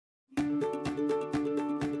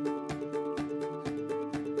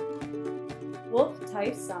Wolf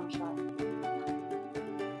Theiss Soundshot.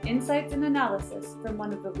 Insights and analysis from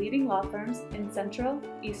one of the leading law firms in Central,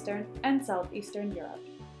 Eastern, and Southeastern Europe.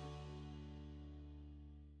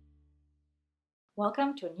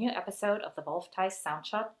 Welcome to a new episode of the Wolf Theiss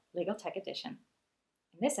Soundshot Legal Tech Edition.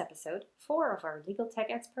 In this episode, 4 of our legal tech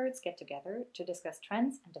experts get together to discuss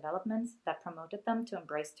trends and developments that promoted them to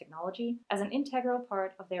embrace technology as an integral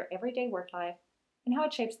part of their everyday work life and how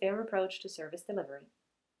it shapes their approach to service delivery.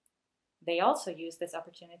 They also use this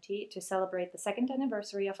opportunity to celebrate the 2nd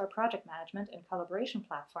anniversary of our project management and collaboration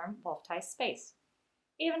platform, Wolf Theiss Space,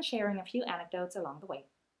 even sharing a few anecdotes along the way.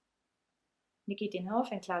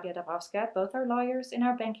 Dinhof and Klaudia Dabrowska both are lawyers in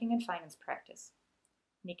our banking and finance practice.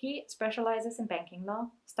 Nikki specializes in banking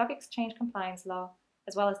law, stock exchange compliance law,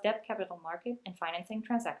 as well as debt capital market and financing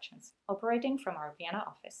transactions, operating from our Vienna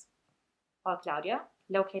office. While Klaudia,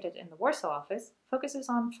 located in the Warsaw office, focuses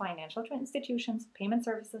on financial institutions, payment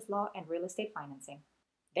services law, and real estate financing.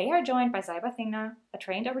 They are joined by Zaibaa Thingna, a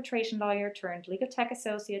trained arbitration lawyer turned legal tech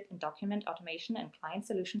associate in document automation and client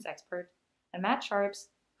solutions expert, and Matt Sharps,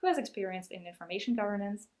 who has experience in information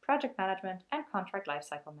governance, project management, and contract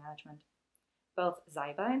lifecycle management. Both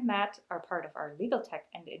Zaibaa and Matt are part of our legal tech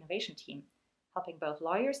and innovation team, helping both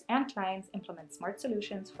lawyers and clients implement smart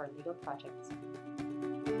solutions for legal projects.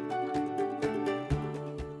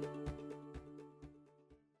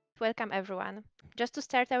 Welcome everyone. Just to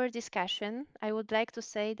start our discussion, I would like to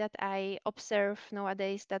say that I observe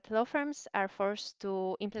nowadays that law firms are forced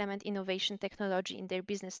to implement innovation technology in their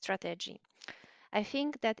business strategy. I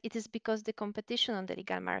think that it is because the competition on the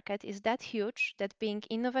legal market is that huge that being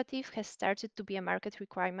innovative has started to be a market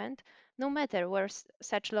requirement, no matter where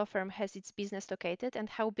such law firm has its business located and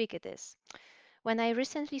how big it is. When I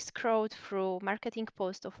recently scrolled through marketing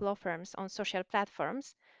posts of law firms on social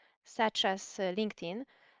platforms, such as LinkedIn,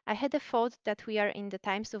 I had a thought that we are in the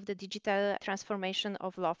times of the digital transformation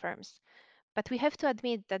of law firms. But we have to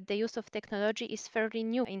admit that the use of technology is fairly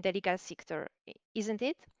new in the legal sector, isn't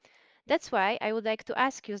it? That's why I would like to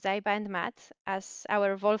ask you, Zaibaa and Matt, as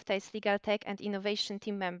our Wolf Theiss Legal Tech and Innovation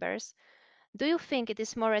team members, do you think it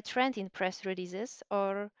is more a trend in press releases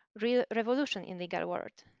or real revolution in legal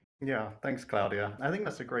world? Yeah, thanks, Claudia. I think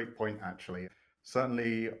that's a great point, actually.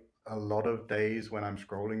 Certainly, a lot of days when I'm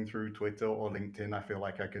scrolling through Twitter or LinkedIn, I feel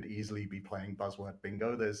like I could easily be playing buzzword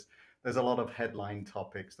bingo. There's a lot of headline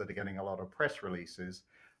topics that are getting a lot of press releases.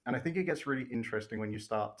 And I think it gets really interesting when you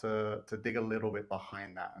start to dig a little bit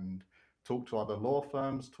behind that and talk to other law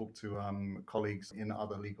firms, talk to colleagues in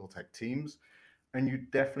other legal tech teams. And you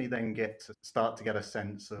definitely then start to get a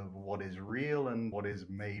sense of what is real and what is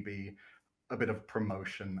maybe a bit of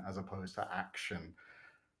promotion as opposed to action.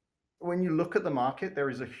 When you look at the market, there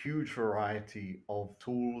is a huge variety of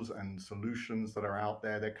tools and solutions that are out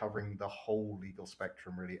there. They're covering the whole legal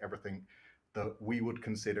spectrum, really, everything that we would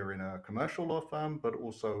consider in a commercial law firm, but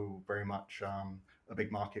also very much a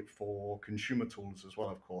big market for consumer tools as well,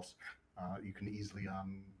 of course. You can easily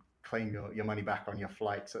claim your money back on your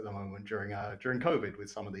flights at the moment during COVID with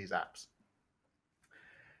some of these apps.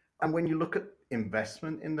 And when you look at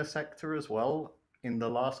investment in the sector as well, in the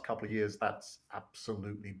last couple of years, that's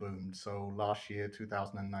absolutely boomed. So last year,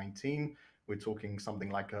 2019, we're talking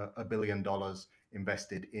something like $1 billion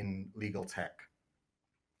invested in legal tech.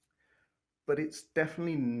 But it's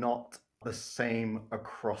definitely not the same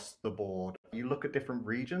across the board. You look at different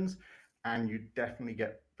regions and you definitely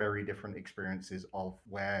get very different experiences of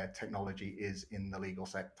where technology is in the legal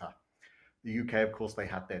sector. The UK, of course, they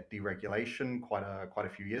had their deregulation quite a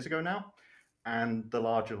few years ago now. And the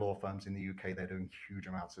larger law firms in the UK, they're doing huge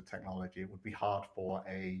amounts of technology. It would be hard for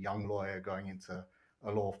a young lawyer going into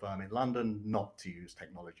a law firm in London not to use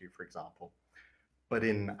technology, for example. But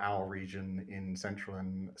in our region in Central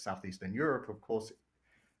and Southeastern Europe, of course,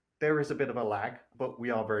 there is a bit of a lag, but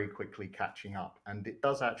we are very quickly catching up. And it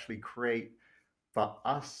does actually create, for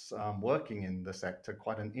us working in the sector,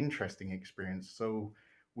 quite an interesting experience. So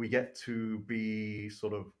we get to be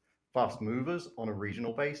sort of fast movers on a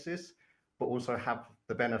regional basis, but also have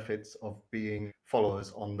the benefits of being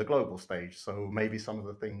followers on the global stage. So maybe some of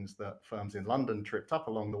the things that firms in London tripped up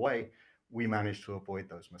along the way, we managed to avoid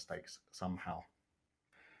those mistakes somehow.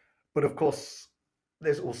 But of course,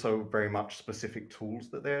 there's also very much specific tools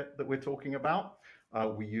that we're talking about.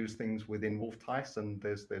 We use things within Wolf Theiss, and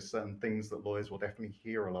there's certain things that lawyers will definitely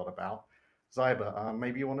hear a lot about. Zaibaa,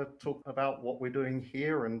 maybe you want to talk about what we're doing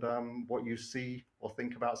here and what you see or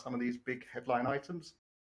think about some of these big headline items?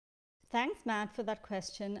 Thanks, Matt, for that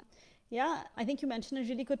question. Yeah, I think you mentioned a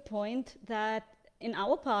really good point that in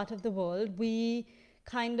our part of the world, we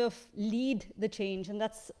kind of lead the change, and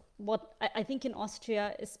that's what I think in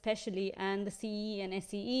Austria especially, and the CE and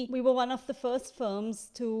SEE, we were one of the first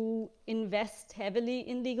firms to invest heavily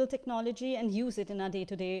in legal technology and use it in our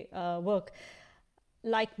day-to-day work.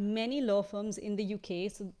 Like many law firms in the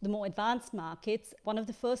UK, so the more advanced markets, one of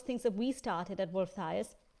the first things that we started at Wolf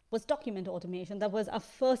Theiss was document automation. That was our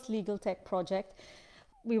first legal tech project.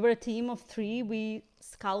 We were a team of 3. We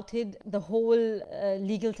scouted the whole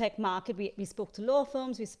legal tech market. We spoke to law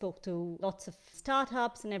firms, we spoke to lots of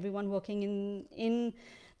startups and everyone working in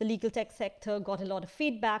the legal tech sector, got a lot of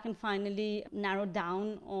feedback, and finally narrowed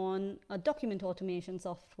down on a document automation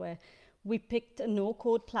software. We picked a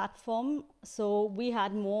no-code platform, so we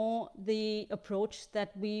had more the approach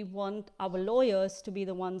that we want our lawyers to be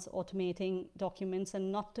the ones automating documents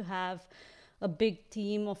and not to have a big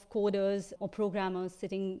team of coders or programmers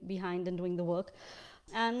sitting behind and doing the work.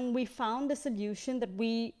 And we found a solution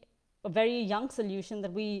a very young solution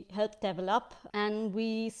that we helped develop, and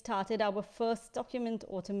we started our first document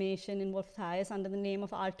automation in Wolf Theiss under the name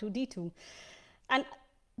of R2D2. And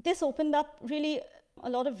this opened up really a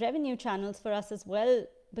lot of revenue channels for us as well,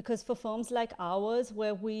 because for firms like ours,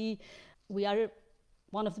 where we are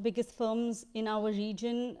one of the biggest firms in our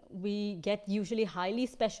region, we get usually highly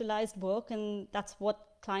specialized work, and that's what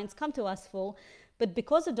clients come to us for. But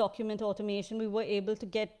because of document automation, we were able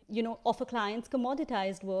to offer clients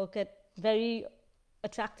commoditized work at very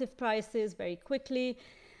attractive prices very quickly.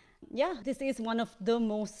 Yeah, this is one of the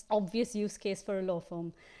most obvious use case for a law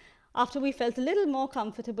firm. After we felt a little more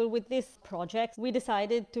comfortable with this project, we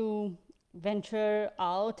decided to venture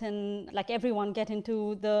out and, like everyone, get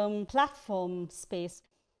into the platform space.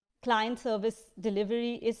 Client service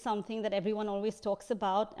delivery is something that everyone always talks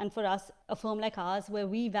about. And for us, a firm like ours, where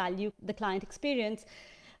we value the client experience,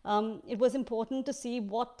 it was important to see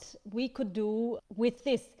what we could do with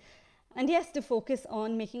this. And yes, to focus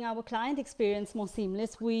on making our client experience more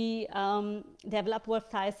seamless, we developed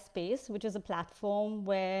Wolf Theiss Space, which is a platform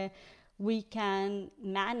where we can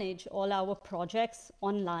manage all our projects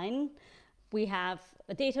online. We have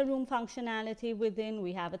a data room functionality within,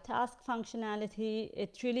 we have a task functionality.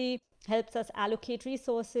 It really helps us allocate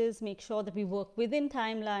resources, make sure that we work within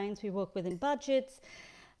timelines, we work within budgets.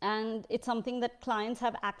 And it's something that clients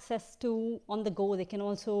have access to on the go. They can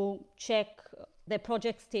also check their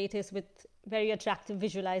project status with very attractive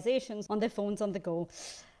visualizations on their phones on the go.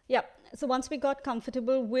 Yeah, so once we got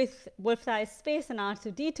comfortable with Wolf Theiss Space and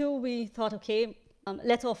R2D2, we thought, okay,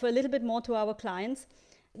 let's offer a little bit more to our clients.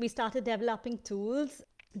 We started developing tools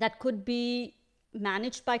that could be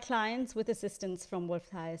managed by clients with assistance from Wolf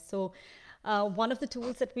Theiss. So one of the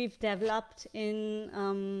tools that we've developed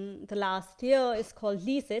in the last year is called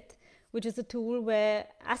Lease-It, which is a tool where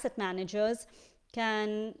asset managers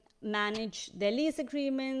can manage their lease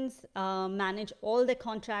agreements, manage all their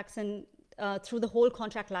contracts, and through the whole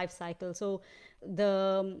contract life cycle. So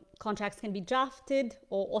the contracts can be drafted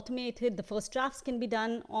or automated. The first drafts can be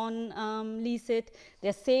done on Lease-It.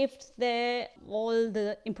 They're saved there. All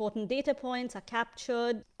the important data points are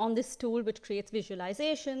captured on this tool, which creates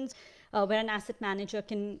visualizations where an asset manager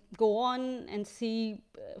can go on and see,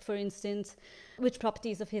 for instance, which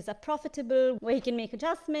properties of his are profitable, where he can make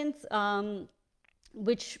adjustments,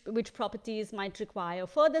 which properties might require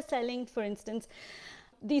further selling, for instance.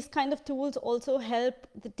 These kind of tools also help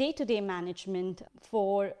the day-to-day management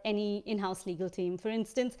for any in-house legal team. For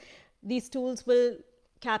instance, these tools will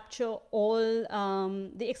capture all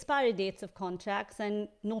the expiry dates of contracts and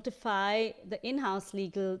notify the in-house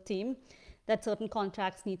legal team that certain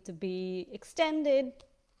contracts need to be extended,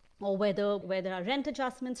 or where there are rent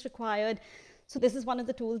adjustments required. So this is one of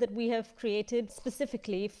the tools that we have created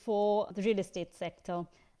specifically for the real estate sector.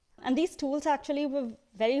 And these tools actually were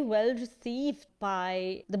very well received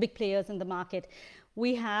by the big players in the market.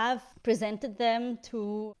 We have presented them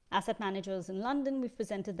to asset managers in London. We've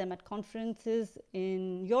presented them at conferences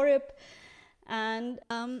in Europe. And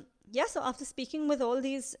so after speaking with all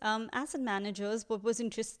these asset managers, what was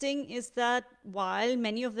interesting is that while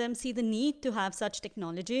many of them see the need to have such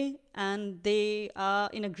technology and they are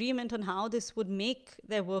in agreement on how this would make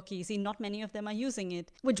their work easy, not many of them are using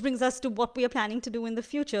it. Which brings us to what we are planning to do in the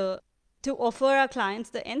future. To offer our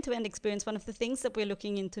clients the end-to-end experience, one of the things that we're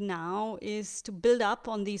looking into now is to build up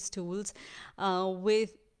on these tools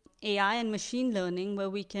with AI and machine learning, where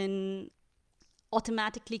we can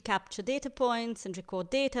automatically capture data points and record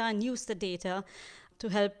data and use the data to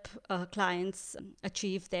help clients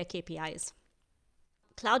achieve their KPIs.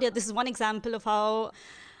 Klaudia, this is one example of how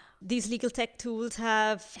these legal tech tools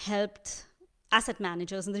have helped asset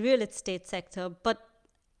managers in the real estate sector, but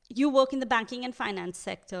you work in the banking and finance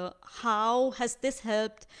sector. How has this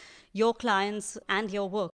helped your clients and your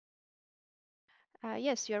work?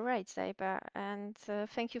 Yes, you're right, Zaibaa, and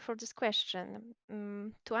thank you for this question.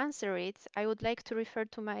 To answer it, I would like to refer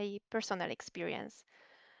to my personal experience.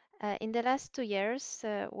 In the last 2 years,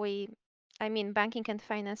 banking and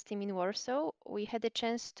finance team in Warsaw, we had a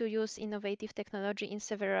chance to use innovative technology in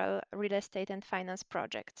several real estate and finance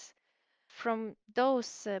projects. From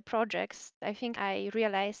those projects, I think I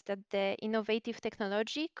realized that the innovative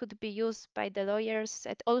technology could be used by the lawyers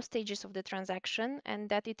at all stages of the transaction and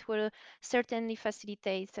that it will certainly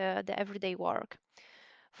facilitate the everyday work.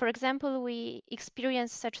 For example, we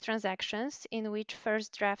experienced such transactions in which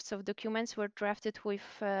first drafts of documents were drafted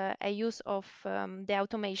with a use of the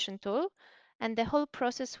automation tool, and the whole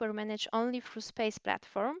process were managed only through Space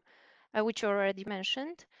platform, which you already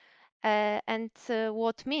mentioned, and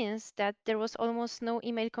what means that there was almost no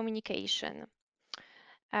email communication.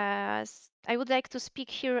 I would like to speak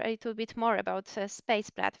here a little bit more about Space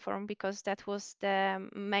platform because that was the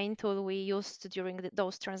main tool we used during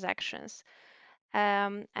those transactions.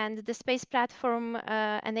 And the Space platform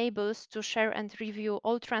enables to share and review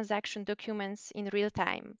all transaction documents in real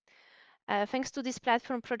time. Thanks to this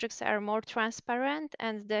platform, projects are more transparent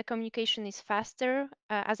and the communication is faster.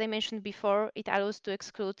 As I mentioned before, it allows to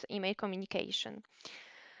exclude email communication.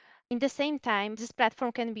 In the same time, this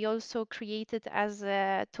platform can be also created as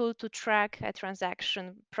a tool to track a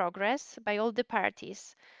transaction progress by all the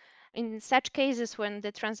parties. In such cases, when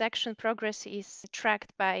the transaction progress is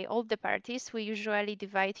tracked by all the parties, we usually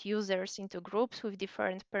divide users into groups with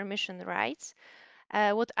different permission rights,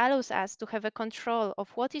 what allows us to have a control of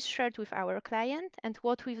what is shared with our client and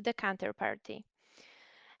what with the counterparty.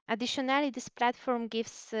 Additionally, this platform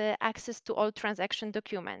gives access to all transaction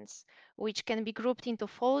documents, which can be grouped into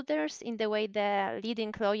folders in the way the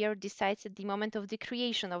leading lawyer decides at the moment of the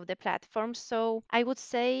creation of the platform. So I would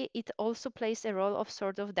say it also plays a role of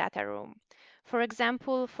sort of data room. For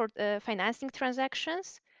example, for financing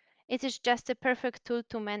transactions, it is just a perfect tool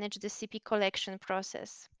to manage the CP collection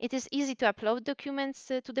process. It is easy to upload documents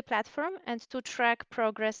to the platform and to track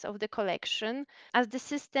progress of the collection, as the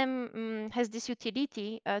system has this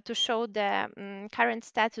utility to show the current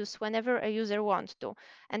status whenever a user wants to.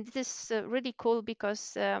 And this is really cool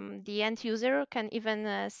because the end user can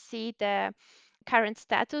even see the current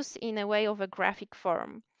status in a way of a graphic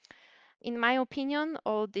form. In my opinion,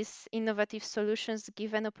 all these innovative solutions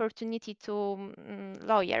give an opportunity to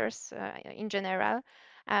lawyers in general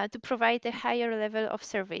to provide a higher level of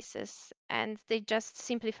services, and they just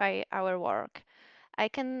simplify our work. I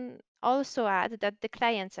can also add that the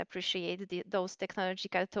clients appreciate those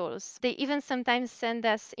technological tools. They even sometimes send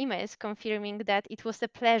us emails confirming that it was a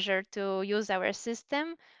pleasure to use our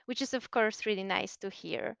system, which is, of course, really nice to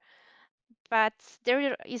hear. But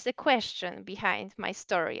there is a question behind my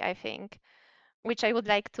story, I think, which I would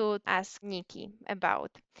like to ask Nikki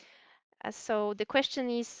about. So the question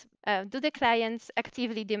is, do the clients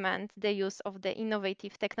actively demand the use of the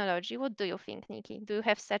innovative technology? What do you think, Nikki? Do you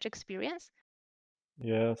have such experience?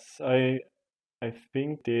 Yes, I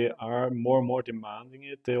think they are more and more demanding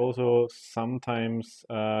it. They also sometimes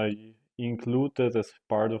include it as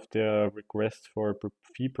part of their request for a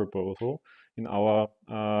fee proposal in our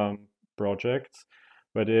projects,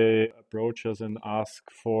 where they approach us and ask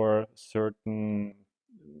for certain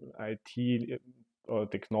IT or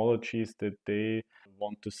technologies that they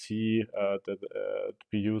want to see to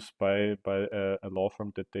be used by a law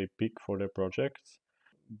firm that they pick for their projects.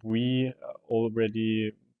 We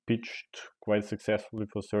already pitched quite successfully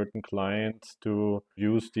for certain clients to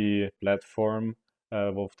use the platform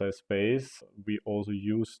Wolf Theiss Space. We also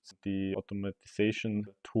used the automatization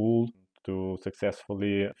tool to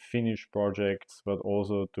successfully finish projects, but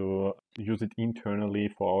also to use it internally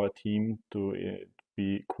for our team to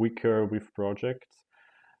be quicker with projects.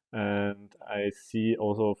 And I see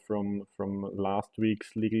also from last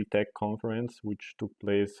week's Legal Tech conference, which took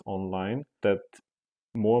place online, that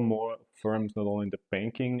more and more firms, not only in the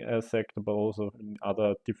banking sector, but also in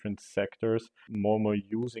other different sectors, more and more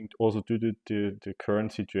using, also due to the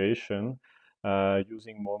current situation,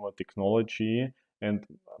 using more and more technology, and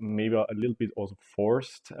maybe a little bit also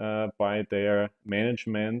forced by their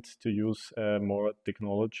management to use more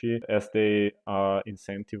technology, as they are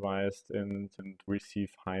incentivized and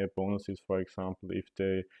receive higher bonuses, for example, if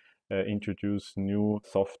they introduce new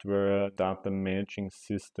software, data managing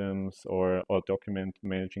systems, or document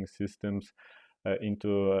managing systems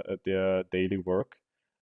into their daily work.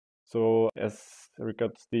 So as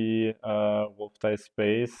regards the Wolf Theiss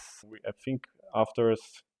Space, I think after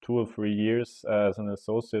 2 or 3 years as an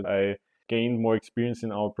associate, I gained more experience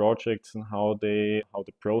in our projects and how the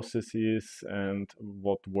process is and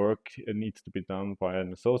what work needs to be done by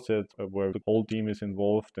an associate, where the whole team is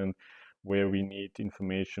involved, and where we need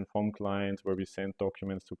information from clients, where we send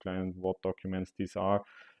documents to clients, what documents these are.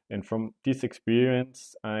 And from this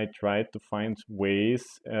experience, I tried to find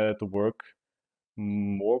ways to work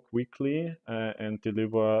more quickly and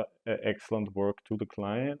deliver excellent work to the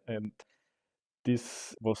client. And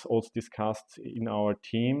this was also discussed in our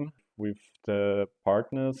team with the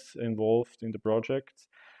partners involved in the project.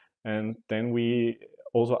 And then we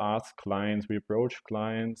also ask clients, we approach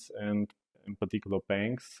clients and in particular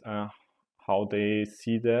banks, how they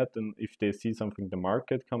see that and if they see something in the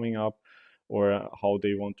market coming up or how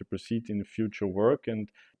they want to proceed in future work. And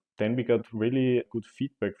then we got really good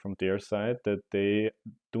feedback from their side that they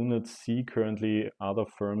do not see currently other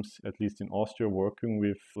firms, at least in Austria, working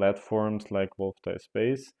with platforms like Wolf Theiss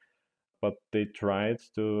Space, but they tried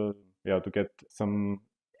to get some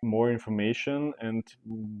more information. And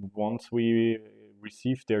once we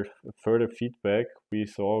received their further feedback, we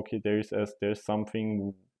saw, okay, there's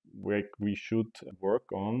something where we should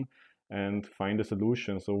work on and find a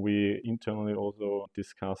solution. So we internally also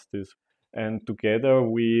discussed this, and together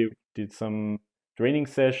we did some training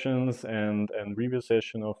sessions and review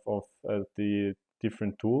session of the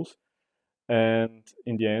different tools. And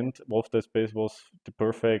in the end, Wolf Theiss Space was the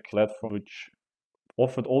perfect platform which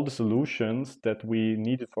offered all the solutions that we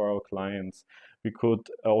needed for our clients. We could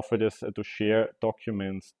offer this to share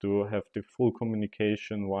documents, to have the full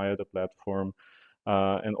communication via the platform,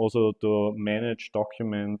 and also to manage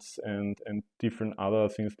documents and different other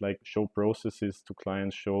things like show processes to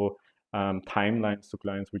clients, show timelines to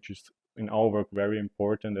clients, which is in our work very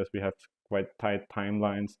important as we have quite tight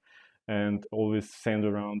timelines, and always send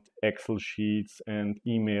around Excel sheets and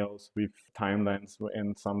emails with timelines.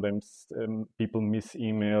 And sometimes people miss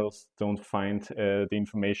emails, don't find the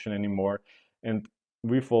information anymore. And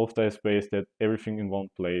with Wolf Theiss Space, that everything in one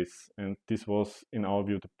place. And this was, in our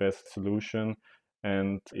view, the best solution.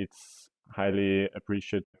 And it's highly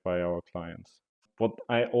appreciated by our clients. What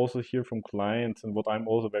I also hear from clients and what I'm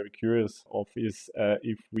also very curious of is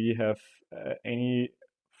if we have any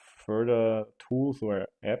further tools or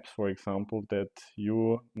apps, for example, that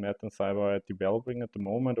you, Matt and Zaibaa, are developing at the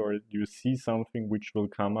moment, or you see something which will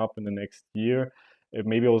come up in the next year,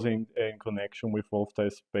 maybe also in connection with Wolf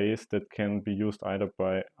Theiss Space, that can be used either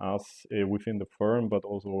by us within the firm, but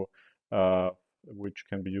also which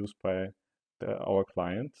can be used by our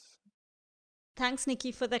clients? Thanks,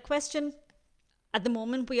 Nikki, for that question. At the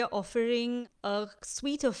moment, we are offering a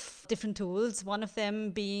suite of different tools, one of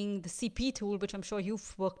them being the CP tool, which I'm sure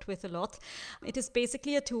you've worked with a lot. It is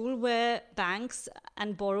basically a tool where banks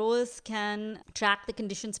and borrowers can track the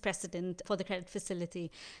conditions precedent for the credit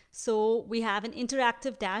facility. So we have an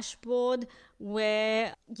interactive dashboard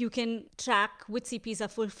where you can track which CPs are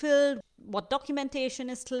fulfilled, what documentation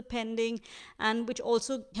is still pending, and which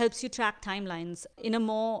also helps you track timelines in a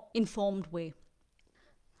more informed way.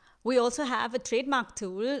 We also have a trademark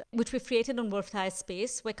tool, which we've created on Wolf Theiss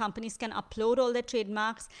Space, where companies can upload all their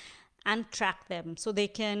trademarks and track them. So they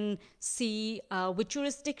can see which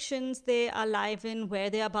jurisdictions they are live in,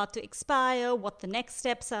 where they're about to expire, what the next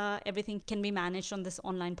steps are. Everything can be managed on this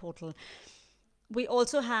online portal. We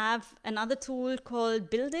also have another tool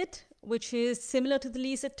called Build It, which is similar to the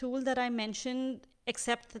Lease It tool that I mentioned,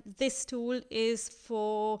 except that this tool is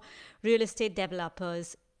for real estate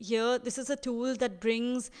developers. Here, this is a tool that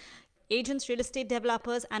brings agents, real estate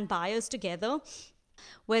developers, and buyers together,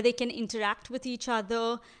 where they can interact with each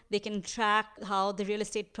other. They can track how the real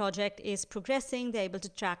estate project is progressing. They're able to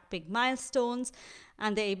track big milestones,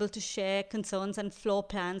 and they're able to share concerns and floor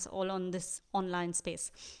plans all on this online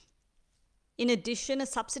space. In addition, a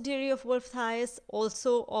subsidiary of Wolf Theiss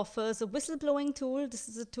also offers a whistleblowing tool. This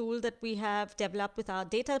is a tool that we have developed with our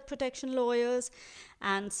data protection lawyers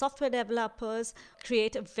and software developers,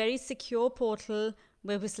 create a very secure portal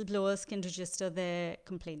where whistleblowers can register their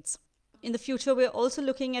complaints. In the future, we're also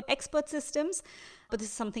looking at expert systems, but this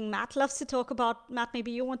is something Matt loves to talk about. Matt,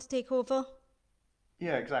 maybe you want to take over?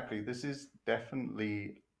 Yeah, exactly. This is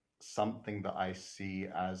definitely something that I see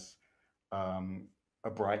as a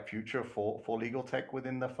bright future for legal tech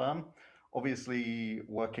within the firm. Obviously,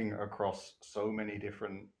 working across so many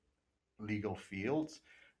different legal fields,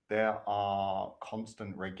 there are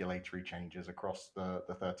constant regulatory changes across the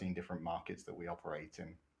 13 different markets that we operate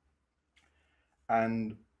in.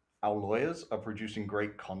 And our lawyers are producing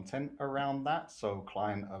great content around that. So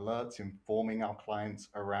client alerts, informing our clients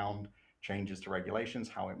around changes to regulations,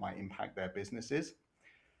 how it might impact their businesses.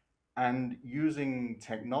 And using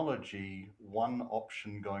technology, one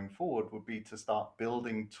option going forward would be to start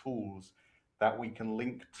building tools that we can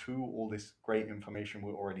link to all this great information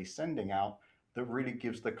we're already sending out, that really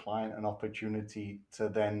gives the client an opportunity to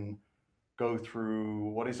then go through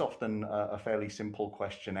what is often a fairly simple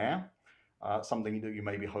questionnaire, something that you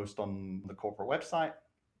maybe host on the corporate website,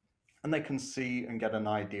 and they can see and get an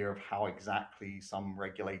idea of how exactly some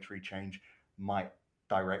regulatory change might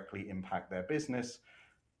directly impact their business,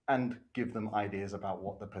 and give them ideas about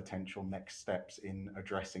what the potential next steps in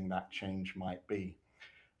addressing that change might be.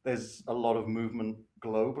 There's a lot of movement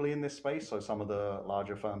globally in this space. So some of the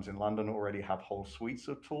larger firms in London already have whole suites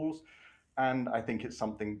of tools. And I think it's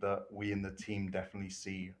something that we in the team definitely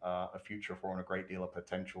see a future for and a great deal of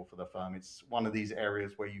potential for the firm. It's one of these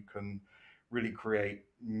areas where you can really create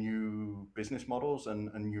new business models and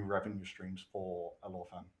new revenue streams for a law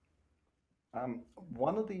firm.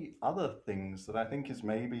 One of the other things that I think is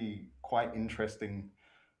maybe quite interesting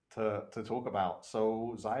to talk about.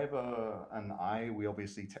 So Zaibaa and I, we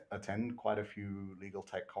obviously attend quite a few legal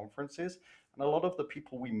tech conferences, and a lot of the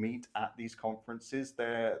people we meet at these conferences,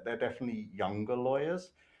 they're definitely younger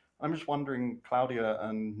lawyers. I'm just wondering, Klaudia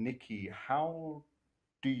and Nikki, how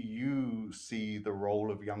do you see the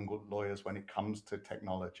role of young lawyers when it comes to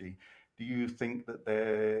technology? Do you think that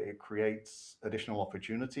it creates additional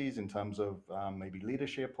opportunities in terms of maybe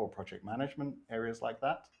leadership or project management, areas like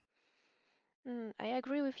that? I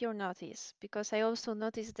agree with your notice because I also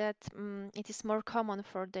noticed that it is more common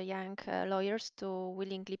for the young lawyers to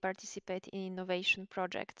willingly participate in innovation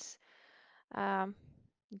projects. Um,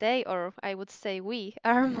 they, or I would say we,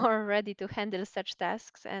 are more ready to handle such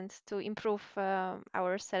tasks and to improve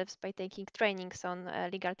ourselves by taking trainings on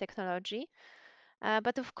legal technology.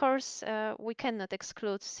 But of course, we cannot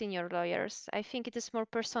exclude senior lawyers. I think it is more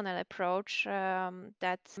personal approach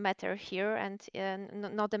that matter here, and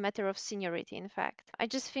not a matter of seniority. In fact, I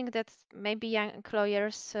just think that maybe young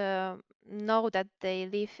lawyers know that they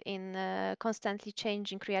live in a constantly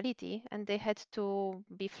changing reality, and they had to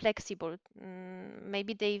be flexible.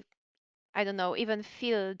 Maybe they, I don't know, even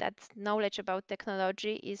feel that knowledge about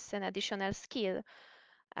technology is an additional skill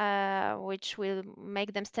which will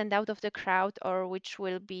make them stand out of the crowd or which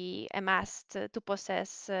will be amassed to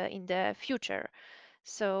possess in the future.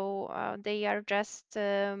 So they are just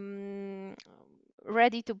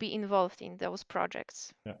ready to be involved in those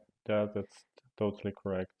projects. Yeah, that's totally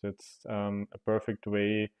correct. It's a perfect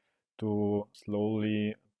way to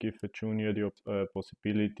slowly give a junior the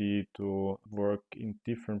possibility to work in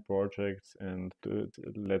different projects and to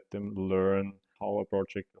let them learn how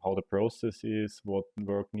the process is, what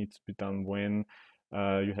work needs to be done when.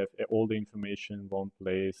 You have all the information in one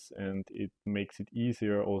place, and it makes it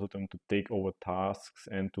easier also them to take over tasks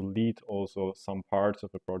and to lead also some parts of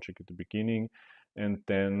a project at the beginning, and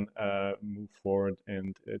then move forward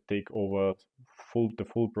and take over the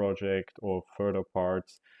full project or further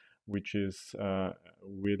parts, which is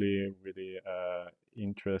really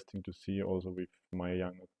interesting to see also with my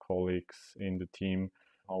younger colleagues in the team,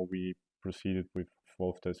 how we proceeded with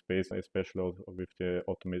Wolf Theiss Space, especially also with the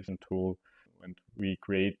automation tool. And we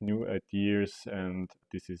create new ideas, and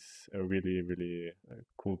this is a really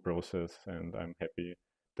cool process, and I'm happy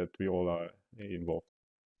that we all are involved.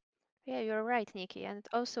 Yeah, you're right, Nikki. And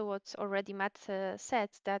also what already Matt said,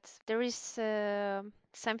 that there is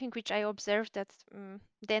something which I observed that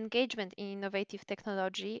the engagement in innovative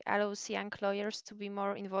technology allows young lawyers to be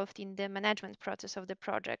more involved in the management process of the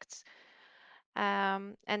projects.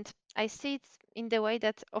 And I see it in the way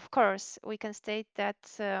that, of course, we can state that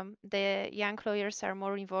the young lawyers are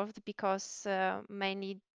more involved because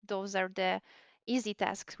mainly those are the easy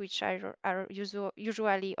tasks which are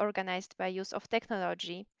usually organized by use of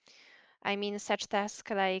technology. I mean, such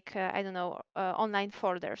tasks like, I don't know, online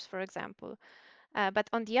folders, for example. But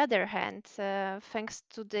on the other hand, thanks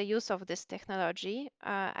to the use of this technology,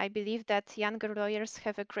 I believe that younger lawyers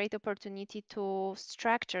have a great opportunity to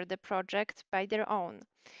structure the project by their own.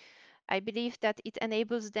 I believe that it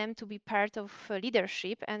enables them to be part of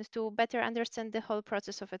leadership and to better understand the whole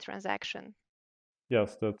process of a transaction.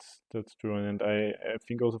 Yes, that's true, and I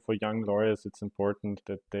think also for young lawyers, it's important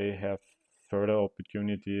that they have further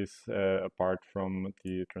opportunities apart from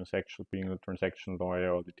the transaction being a transaction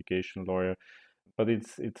lawyer or litigation lawyer. But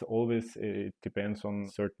it's always, it depends on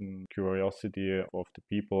certain curiosity of the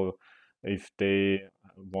people if they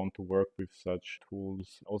want to work with such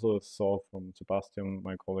tools. Also saw from Sebastian,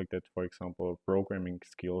 my colleague, that for example programming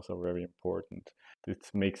skills are very important.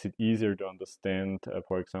 It makes it easier to understand,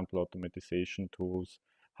 for example, automatization tools,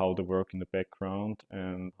 how they work in the background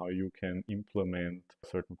and how you can implement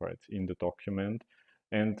certain parts in the document.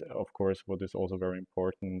 And of course, what is also very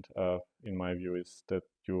important, in my view, is that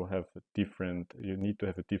you need to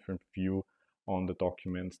have a different view on the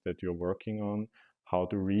documents that you're working on, how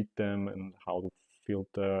to read them and how to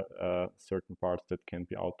filter certain parts that can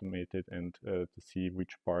be automated and to see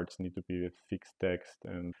which parts need to be fixed text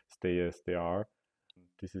and stay as they are.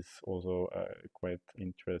 This is also quite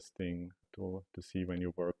interesting to see when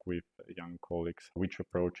you work with young colleagues, which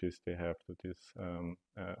approaches they have to this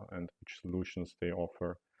and which solutions they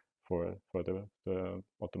offer for the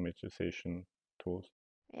automatization tools.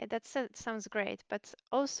 Yeah, that sounds great. But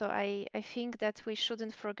also, I think that we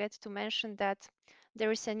shouldn't forget to mention that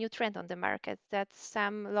there is a new trend on the market, that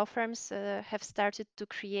some law firms have started to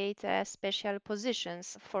create special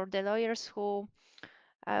positions for the lawyers who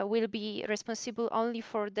will be responsible only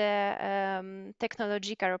for the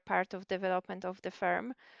technological part of development of the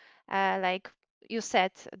firm, like you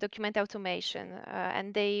said, document automation,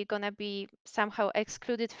 and they gonna be somehow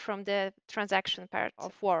excluded from the transaction part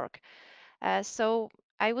of work. So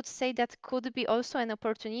I would say that could be also an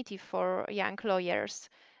opportunity for young lawyers,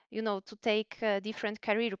 to take a different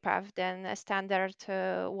career path than a standard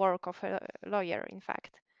work of a lawyer, in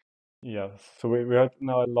fact. Yeah, so we heard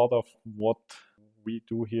now a lot of what we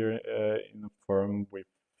do here in a firm with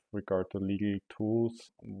regard to legal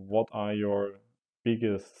tools. What are your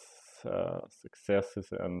biggest successes,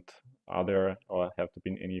 and are there or have there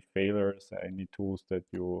been any failures, any tools that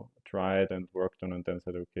you tried and worked on and then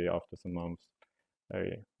said, okay, after some months,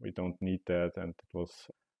 we don't need that, and it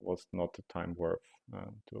was not the time worth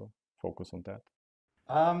to focus on that?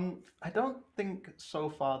 I don't think so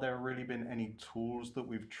far there have really been any tools that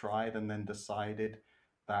we've tried and then decided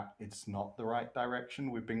that it's not the right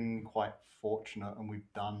direction. We've been quite fortunate and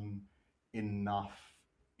we've done enough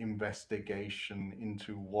investigation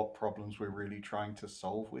into what problems we're really trying to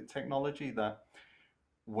solve with technology that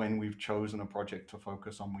when we've chosen a project to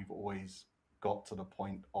focus on, we've always got to the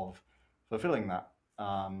point of fulfilling that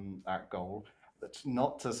goal. That's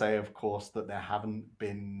not to say, of course, that there haven't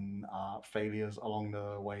been failures along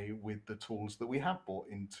the way with the tools that we have brought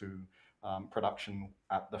into production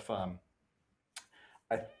at the firm.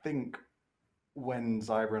 I think when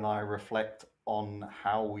Zaibaa and I reflect on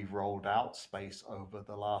how we've rolled out Space over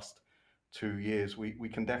the last 2 years, we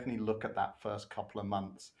can definitely look at that first couple of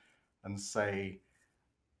months and say,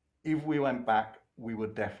 if we went back, we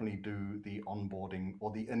would definitely do the onboarding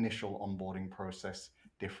or the initial onboarding process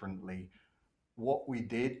differently. What we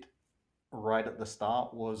did right at the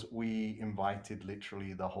start was we invited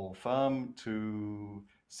literally the whole firm to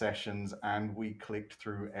sessions and we clicked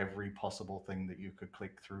through every possible thing that you could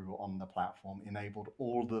click through on the platform, enabled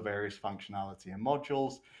all the various functionality and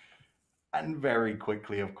modules. And very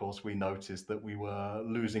quickly, of course, we noticed that we were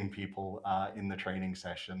losing people in the training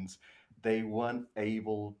sessions. They weren't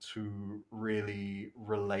able to really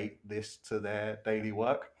relate this to their daily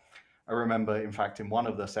work. I remember, in fact, in one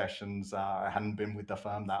of the sessions, I hadn't been with the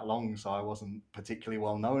firm that long, so I wasn't particularly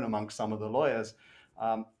well known amongst some of the lawyers.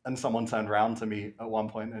 And someone turned around to me at one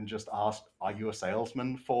point and just asked, "Are you a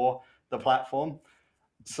salesman for the platform?"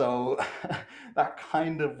 So that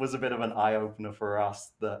kind of was a bit of an eye opener for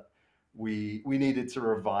us that we needed to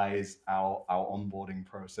revise our onboarding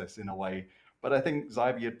process in a way. But I think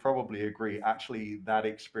Zaibaa, you'd probably agree, actually that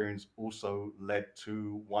experience also led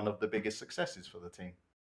to one of the biggest successes for the team.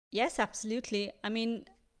 Yes, absolutely. I mean,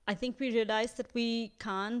 I think we realized that we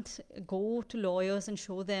can't go to lawyers and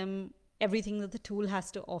show them everything that the tool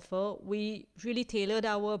has to offer. We really tailored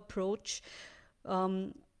our approach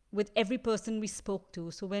with every person we spoke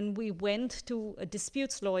to. So when we went to a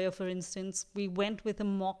disputes lawyer, for instance, we went with a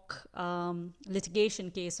mock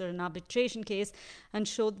litigation case or an arbitration case and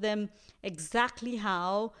showed them exactly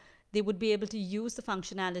how they would be able to use the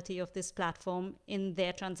functionality of this platform in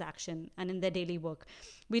their transaction and in their daily work.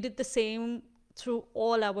 We did the same through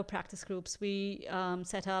all our practice groups. We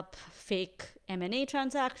set up fake M&A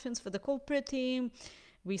transactions for the corporate team.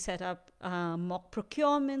 We set up mock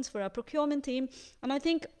procurements for our procurement team. And I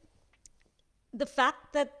think the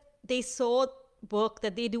fact that they saw work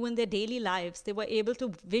that they do in their daily lives, they were able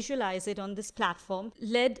to visualize it on this platform,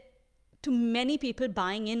 led to many people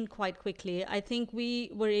buying in quite quickly. I think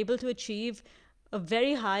we were able to achieve a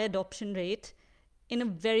very high adoption rate in a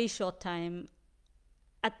very short time.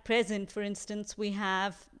 At present, for instance, we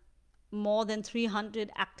have more than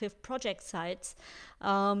 300 active project sites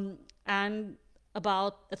and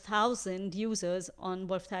about 1,000 users on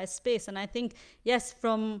Wolf Theiss Space. And I think, yes,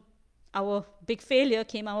 from our big failure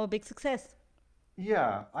came our big success.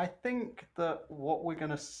 Yeah, I think that what we're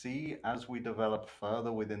going to see as we develop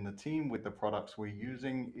further within the team with the products we're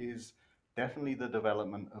using is definitely the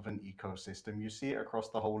development of an ecosystem. You see it across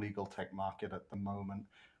the whole legal tech market at the moment.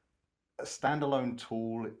 A standalone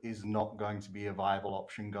tool is not going to be a viable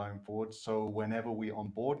option going forward. So whenever we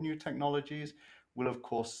onboard new technologies, we'll of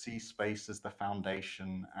course see Space as the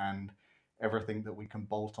foundation and everything that we can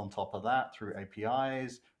bolt on top of that through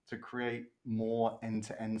APIs to create more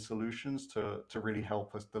end-to-end solutions to really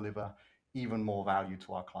help us deliver even more value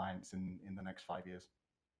to our clients in the next 5 years.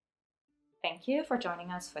 Thank you for joining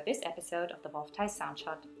us for this episode of the Wolf Theiss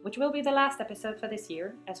Soundshot, which will be the last episode for this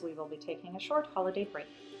year, as we will be taking a short holiday break.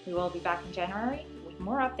 We will be back in January with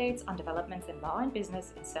more updates on developments in law and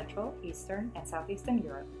business in Central, Eastern, and Southeastern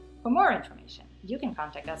Europe. For more information, you can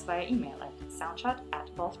contact us via email at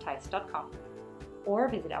soundshot@wolftheiss.com or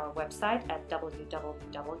visit our website at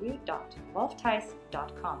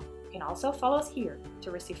www.wolftheiss.com. You can also follow us here to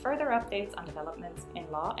receive further updates on developments in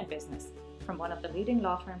law and business from one of the leading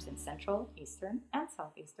law firms in Central, Eastern, and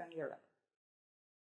Southeastern Europe.